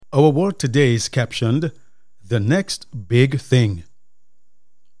Our word today is captioned, The Next Big Thing.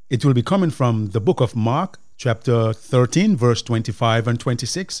 It will be coming from the book of Mark, chapter 13, verse 25 and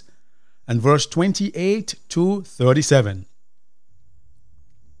 26, and verse 28 to 37.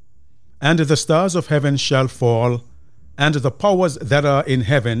 And the stars of heaven shall fall, and the powers that are in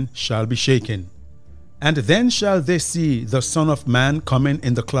heaven shall be shaken. And then shall they see the Son of Man coming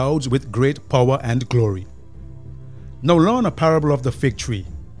in the clouds with great power and glory. Now learn a parable of the fig tree.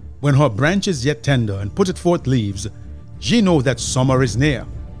 When her branch is yet tender, and putteth forth leaves, ye know that summer is near.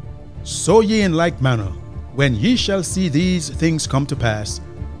 So ye in like manner, when ye shall see these things come to pass,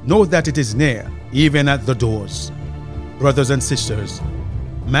 know that it is near, even at the doors. Brothers and sisters,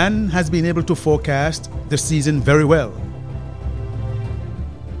 man has been able to forecast the season very well.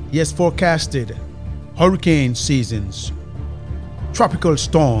 He has forecasted hurricane seasons, tropical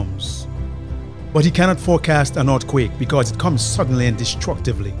storms, but he cannot forecast an earthquake because it comes suddenly and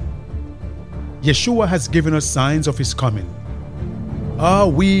destructively. Yeshua has given us signs of his coming. Are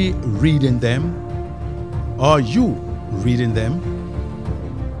we reading them? Are you reading them?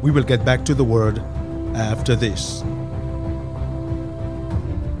 We will get back to the word after this.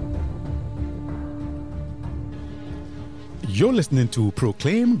 You're listening to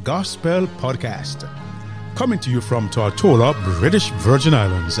Proclaim Gospel Podcast, coming to you from Tortola, British Virgin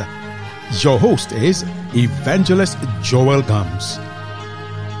Islands. Your host is Evangelist Joel Gums.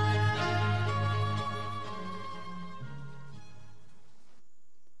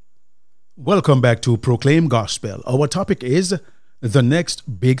 Welcome back to Proclaim Gospel. Our topic is The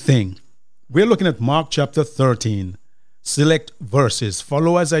Next Big Thing. We're looking at Mark chapter 13. Select verses.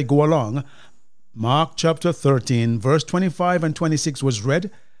 Follow as I go along. Mark chapter 13, verse 25 and 26 was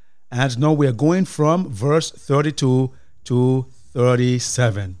read, and now we're going from verse 32 to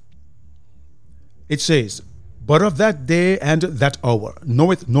 37. It says, But of that day and that hour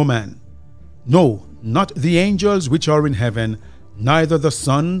knoweth no man, no, not the angels which are in heaven, neither the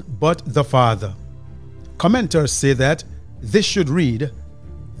Son, but the Father. Commenters say that this should read,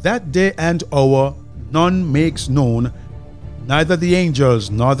 That day and hour none makes known, neither the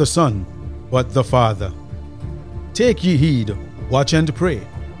angels nor the Son, but the Father. Take ye heed, watch and pray,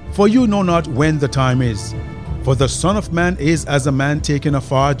 for you know not when the time is. For the Son of Man is as a man taking a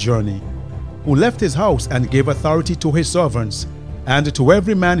far journey, who left his house and gave authority to his servants, and to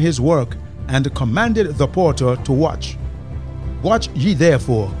every man his work, and commanded the porter to watch. Watch ye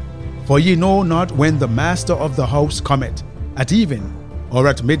therefore, for ye know not when the master of the house cometh, at even, or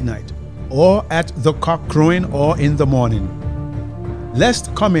at midnight, or at the cock crowing, or in the morning.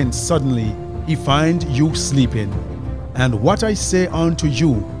 Lest coming suddenly he find you sleeping. And what I say unto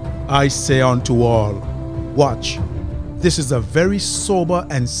you, I say unto all, watch. This is a very sober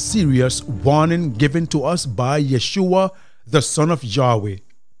and serious warning given to us by Yeshua, the Son of Yahweh.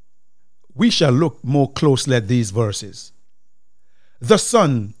 We shall look more closely at these verses. The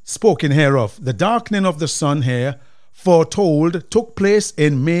sun spoken hereof, the darkening of the sun here, foretold, took place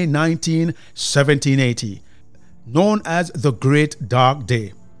in May 19, 1780, known as the Great Dark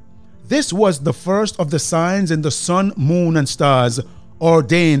Day. This was the first of the signs in the sun, moon, and stars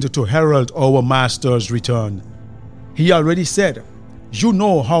ordained to herald our Master's return. He already said, You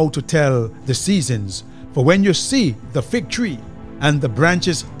know how to tell the seasons, for when you see the fig tree and the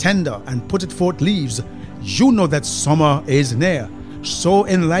branches tender and putteth forth leaves, you know that summer is near. So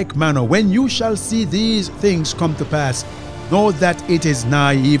in like manner, when you shall see these things come to pass, know that it is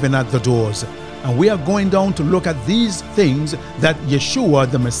nigh, even at the doors. And we are going down to look at these things that Yeshua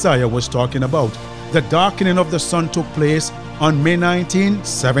the Messiah was talking about. The darkening of the sun took place on May 19,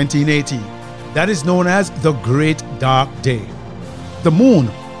 1780. That is known as the Great Dark Day. The moon,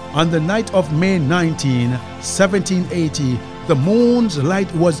 on the night of May 19, 1780, the moon's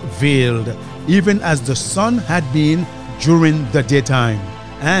light was veiled, even as the sun had been during the daytime.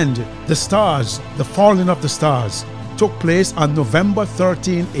 And the stars, the falling of the stars, took place on November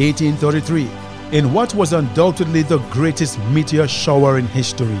 13, 1833, in what was undoubtedly the greatest meteor shower in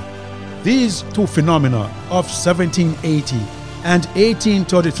history. These two phenomena of 1780 and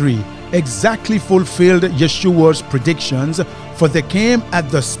 1833 exactly fulfilled Yeshua's predictions, for they came at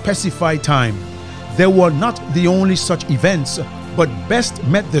the specified time. They were not the only such events, but best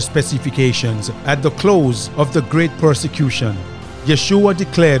met the specifications at the close of the great persecution. Yeshua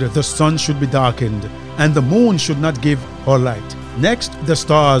declared the sun should be darkened, and the moon should not give her light. Next, the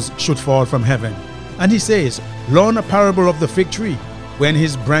stars should fall from heaven. And he says, Learn a parable of the fig tree. When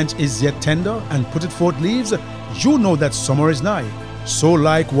his branch is yet tender, and putteth forth leaves, you know that summer is nigh. So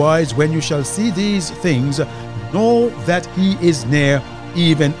likewise, when you shall see these things, know that he is near,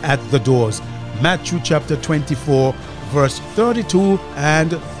 even at the doors. Matthew chapter 24, verse 32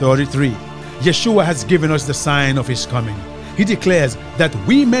 and 33. Yeshua has given us the sign of his coming. He declares that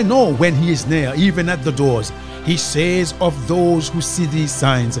we may know when he is near, even at the doors. He says of those who see these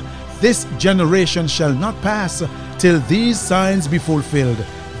signs, this generation shall not pass till these signs be fulfilled.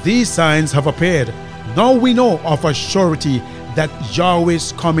 These signs have appeared. Now we know of a surety that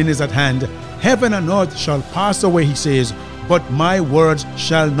Yahweh's coming is at hand. Heaven and earth shall pass away, he says, but my words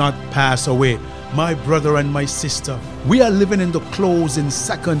shall not pass away. My brother and my sister, we are living in the closing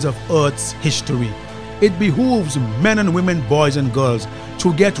seconds of earth's history. It behooves men and women, boys and girls,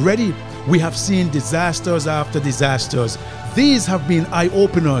 to get ready. We have seen disasters after disasters. These have been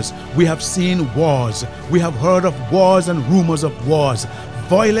eye-openers. We have seen wars. We have heard of wars and rumors of wars.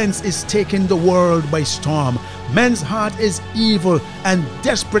 Violence is taking the world by storm. Man's heart is evil and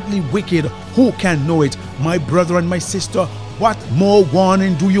desperately wicked. Who can know it? My brother and my sister, what more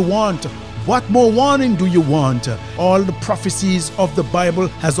warning do you want? What more warning do you want? All the prophecies of the Bible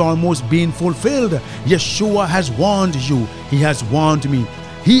has almost been fulfilled. Yeshua has warned you. He has warned me.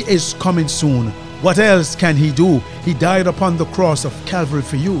 He is coming soon. What else can he do? He died upon the cross of Calvary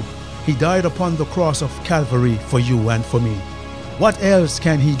for you. He died upon the cross of Calvary for you and for me. What else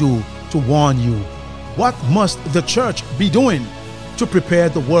can he do to warn you? What must the church be doing to prepare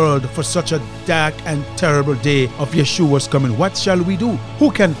the world for such a dark and terrible day of Yeshua's coming? What shall we do?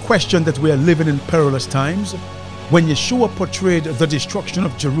 Who can question that we are living in perilous times? When Yeshua portrayed the destruction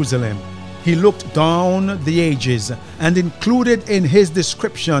of Jerusalem, he looked down the ages and included in his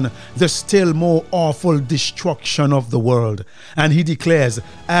description the still more awful destruction of the world. And he declares,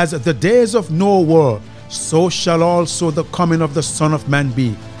 as the days of Noah were, so shall also the coming of the Son of Man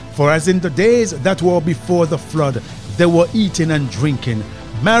be. For as in the days that were before the flood, they were eating and drinking,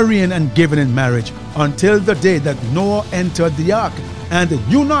 marrying and giving in marriage, until the day that Noah entered the ark, and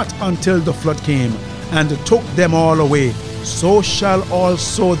knew not until the flood came, and took them all away. So shall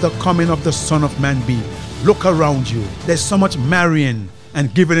also the coming of the Son of Man be. Look around you. There's so much marrying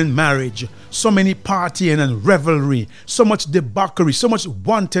and giving in marriage, so many partying and revelry, so much debauchery, so much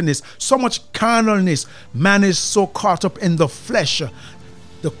wantonness, so much carnalness. Man is so caught up in the flesh.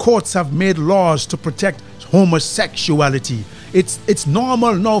 The courts have made laws to protect homosexuality. It's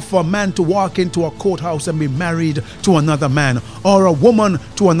normal now for a man to walk into a courthouse and be married to another man, or a woman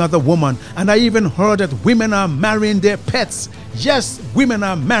to another woman. And I even heard that women are marrying their pets. Yes, women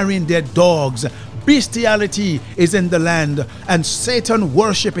are marrying their dogs. Bestiality is in the land, and Satan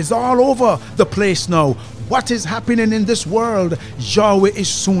worship is all over the place now. What is happening in this world? Yahweh is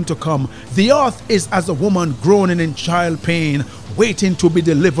soon to come. The earth is as a woman groaning in child pain, waiting to be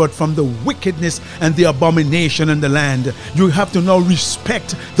delivered from the wickedness and the abomination in the land. You have to now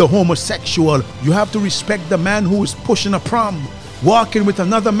respect the homosexual. You have to respect the man who is pushing a prom, walking with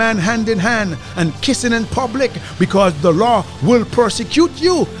another man hand in hand and kissing in public, because the law will persecute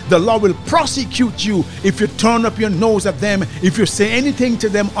you. The law will prosecute you if you turn up your nose at them, if you say anything to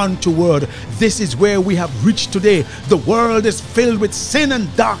them untoward. This is where we have reached today. The world is filled with sin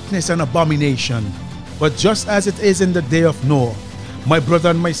and darkness and abomination. But just as it is in the day of Noah, my brother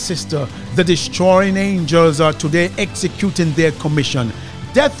and my sister, the destroying angels are today executing their commission.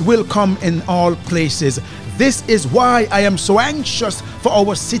 Death will come in all places. This is why I am so anxious for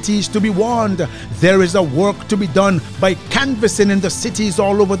our cities to be warned. There is a work to be done by canvassing in the cities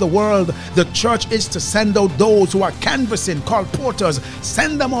all over the world. The church is to send out those who are canvassing, called porters.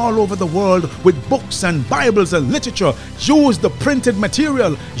 Send them all over the world with books and Bibles and literature. Use the printed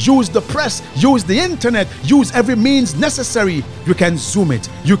material, use the press, use the internet, use every means necessary. You can Zoom it,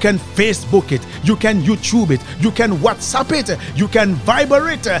 you can Facebook it, you can YouTube it, you can WhatsApp it, you can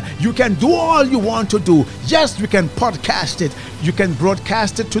Viber it, you can do all you want to do. Yes, you can podcast it, you can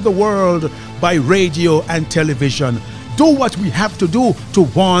broadcast it to the world by radio and television. Do what we have to do to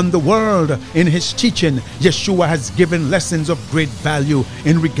warn the world. In his teaching, Yeshua has given lessons of great value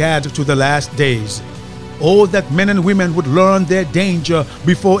in regard to the last days. Oh, that men and women would learn their danger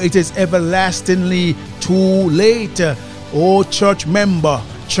before it is everlastingly too late. Oh, church member,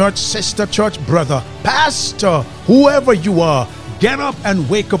 church sister, church brother, pastor, whoever you are, get up and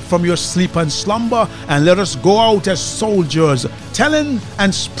wake up from your sleep and slumber, and let us go out as soldiers, telling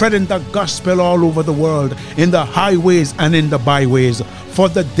and spreading the gospel all over the world, in the highways and in the byways. For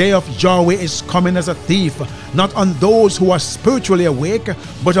the day of Yahweh is coming as a thief, not on those who are spiritually awake,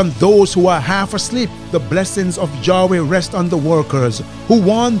 but on those who are half asleep. The blessings of Yahweh rest on the workers who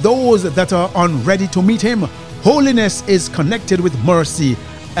warn those that are unready to meet him. Holiness is connected with mercy,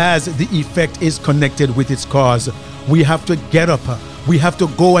 as the effect is connected with its cause. We have to get up. We have to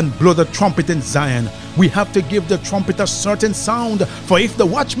go and blow the trumpet in Zion. We have to give the trumpet a certain sound. For if the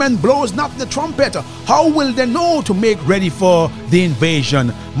watchman blows not the trumpet, how will they know to make ready for the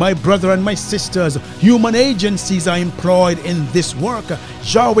invasion? My brother and my sisters, human agencies are employed in this work.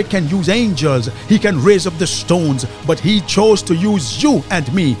 Yahweh can use angels. He can raise up the stones. But he chose to use you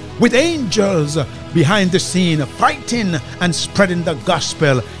and me with angels behind the scene, fighting and spreading the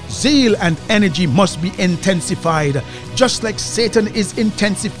gospel. Zeal and energy must be intensified. Just like Satan is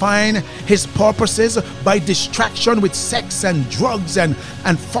intensifying his purposes by distraction with sex and drugs and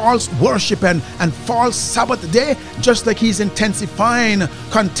false worship and false Sabbath day, just like he's intensifying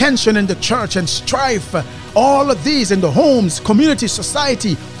contention in the church and strife, all of these in the homes, community,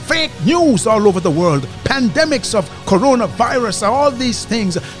 society, fake news all over the world, pandemics of coronavirus, all these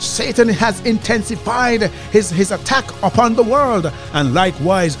things, Satan has intensified his attack upon the world. And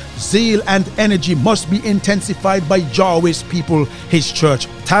likewise, zeal and energy must be intensified by Yahweh's people, his church.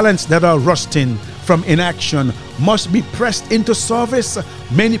 Talents that are rusting from inaction must be pressed into service.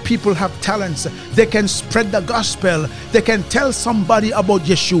 Many people have talents. They can spread the gospel. They can tell somebody about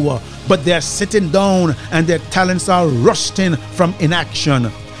Yeshua, but they're sitting down and their talents are rusting from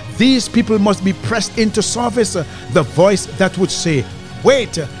inaction. These people must be pressed into service. The voice that would say,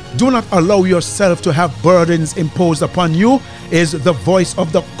 wait, do not allow yourself to have burdens imposed upon you, is the voice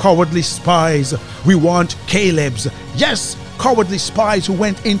of the cowardly spies. We want Caleb's. Yes, cowardly spies who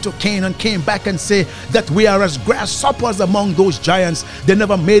went into Canaan came back and say that we are as grasshoppers among those giants. They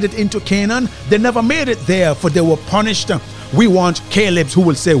never made it into Canaan. They never made it there, for they were punished. We want Caleb's who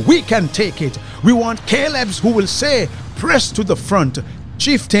will say, we can take it. We want Caleb's who will say, press to the front.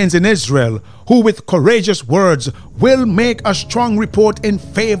 Chieftains in Israel who with courageous words will make a strong report in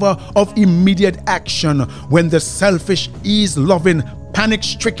favor of immediate action when the selfish, ease-loving,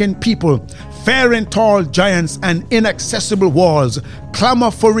 panic-stricken people, fearing tall giants and inaccessible walls, clamor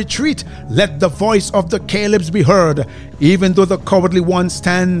for retreat. Let the voice of the Calebs be heard, even though the cowardly one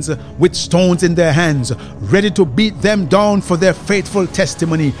stands with stones in their hands, ready to beat them down for their faithful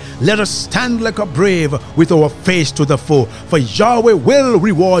testimony. Let us stand like a brave with our face to the foe, for Yahweh will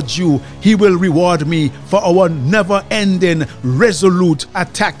reward you. He will reward me for our never-ending, resolute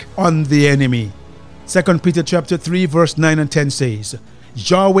attack on the enemy. 2 Peter chapter 3 verse 9 and 10 says,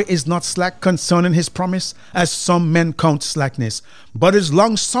 Yahweh is not slack concerning his promise, as some men count slackness, but is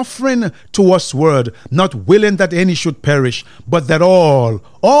long-suffering to usward, not willing that any should perish, but that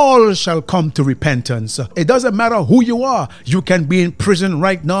all shall come to repentance. It doesn't matter who you are. You can be in prison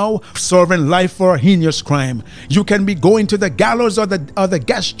right now, serving life for a heinous crime. You can be going to the gallows or the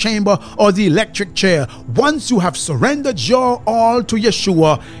gas chamber or the electric chair. Once you have surrendered your all to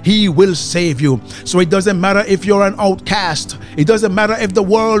Yeshua, he will save you. So it doesn't matter if you're an outcast. It doesn't matter if the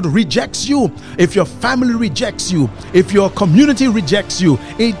world rejects you, if your family rejects you, if your community rejects you.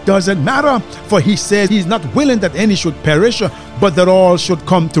 It doesn't matter, for he says he's not willing that any should perish, but that all should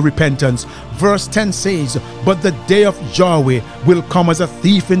come to repentance. Verse 10 says, but the day of Yahweh will come as a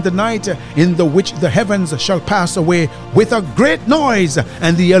thief in the night, in the which the heavens shall pass away with a great noise,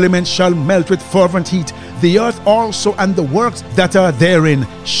 and the elements shall melt with fervent heat. The earth also and the works that are therein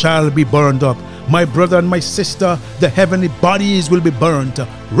shall be burned up. My brother and my sister, the heavenly bodies will be burnt,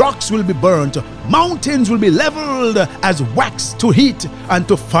 rocks will be burnt, mountains will be leveled as wax to heat and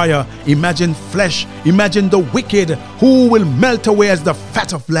to fire. Imagine flesh, imagine the wicked who will melt away as the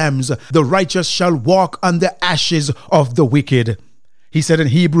fat of lambs. The righteous shall walk on the ashes of the wicked. He said in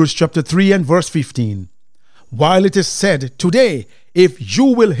Hebrews chapter 3 and verse 15, while it is said, today, if you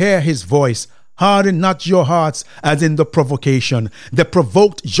will hear his voice, harden not your hearts as in the provocation. They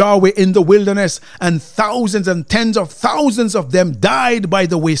provoked Yahweh in the wilderness, and thousands and tens of thousands of them died by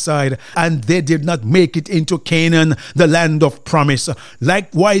the wayside, and they did not make it into Canaan, the land of promise.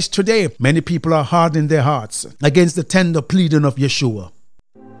 Likewise today, many people are hardening their hearts against the tender pleading of Yeshua.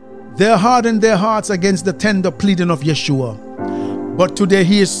 They hardened their hearts against the tender pleading of Yeshua. But today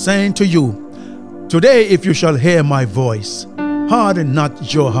he is saying to you, today if you shall hear my voice, harden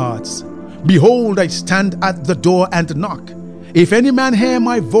not your hearts. Behold, I stand at the door and knock. If any man hear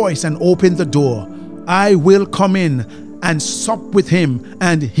my voice and open the door, I will come in and sup with him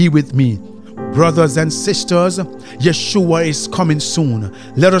and he with me. Brothers and sisters, Yeshua is coming soon.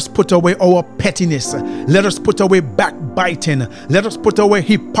 Let us put away our pettiness. Let us put away backbiting. Let us put away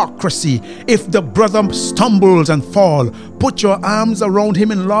hypocrisy. If the brother stumbles and fall, put your arms around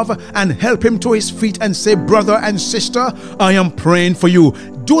him in love and help him to his feet and say, brother and sister, I am praying for you.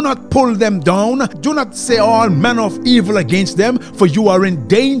 Do not pull them down. Do not say all manner of evil against them, for you are in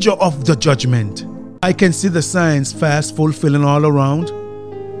danger of the judgment. I can see the signs fast fulfilling all around.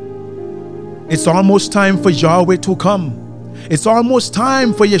 It's almost time for Yahweh to come. It's almost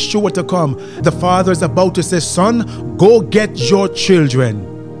time for Yeshua to come. The Father is about to say, son, go get your children.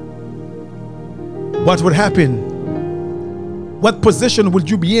 What would happen? What position would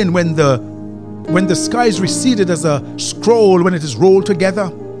you be in when the sky is receded as a scroll when it is rolled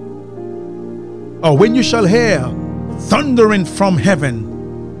together? Or when you shall hear thundering from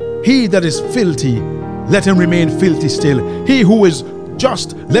heaven, he that is filthy, let him remain filthy still. He who is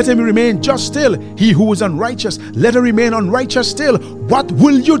just, let him remain just still. He who is unrighteous, let him remain unrighteous still. What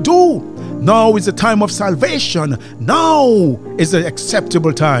will you do? Now is the time of salvation. Now is the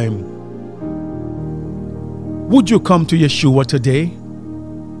acceptable time. Would you come to Yeshua today?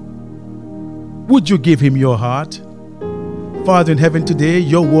 Would you give him your heart? Father in heaven, today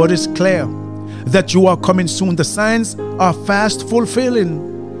your word is clear that you are coming soon. The signs are fast fulfilling.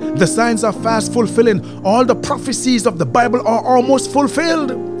 The signs are fast fulfilling. All the prophecies of the Bible are almost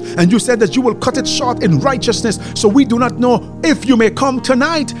fulfilled. And you said that you will cut it short in righteousness. So we do not know if you may come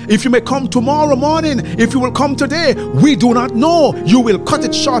tonight, if you may come tomorrow morning, if you will come today. We do not know. You will cut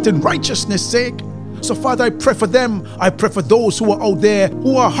it short in righteousness' sake. So Father, I pray for them. I pray for those who are out there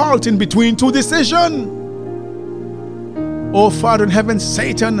who are halting between two decisions. Oh, Father in heaven,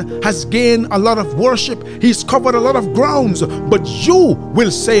 Satan has gained a lot of worship. He's covered a lot of grounds, but you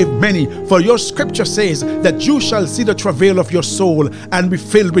will save many. For your scripture says that you shall see the travail of your soul and be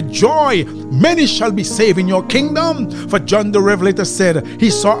filled with joy. Many shall be saved in your kingdom. For John the Revelator said he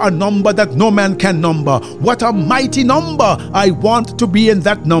saw a number that no man can number. What a mighty number. I want to be in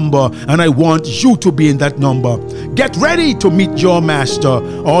that number, and I want you to be in that number. Get ready to meet your master.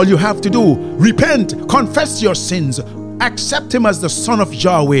 All you have to do, repent, confess your sins, accept him as the Son of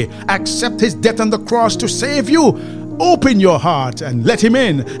Yahweh. Accept his death on the cross to save you. Open your heart and let him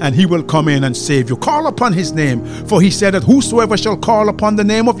in, and he will come in and save you. Call upon his name, for he said that whosoever shall call upon the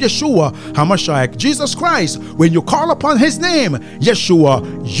name of Yeshua HaMashiach, Jesus Christ, when you call upon his name, Yeshua,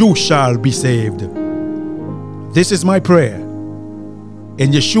 you shall be saved. This is my prayer.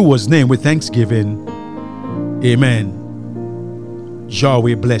 In Yeshua's name with thanksgiving. Amen.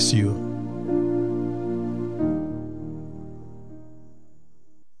 Yahweh bless you.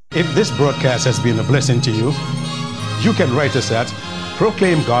 If this broadcast has been a blessing to you, you can write us at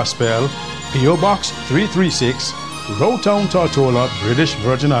Proclaim Gospel, P.O. Box 336, Rowtown, Tortola, British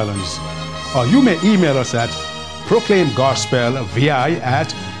Virgin Islands. Or you may email us at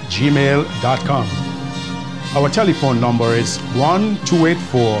proclaimgospelvi@gmail.com. Our telephone number is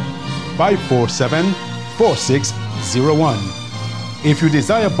 1-284-547-4601. If you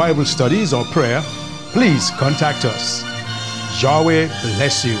desire Bible studies or prayer, please contact us. Yahweh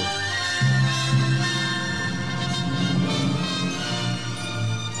bless you.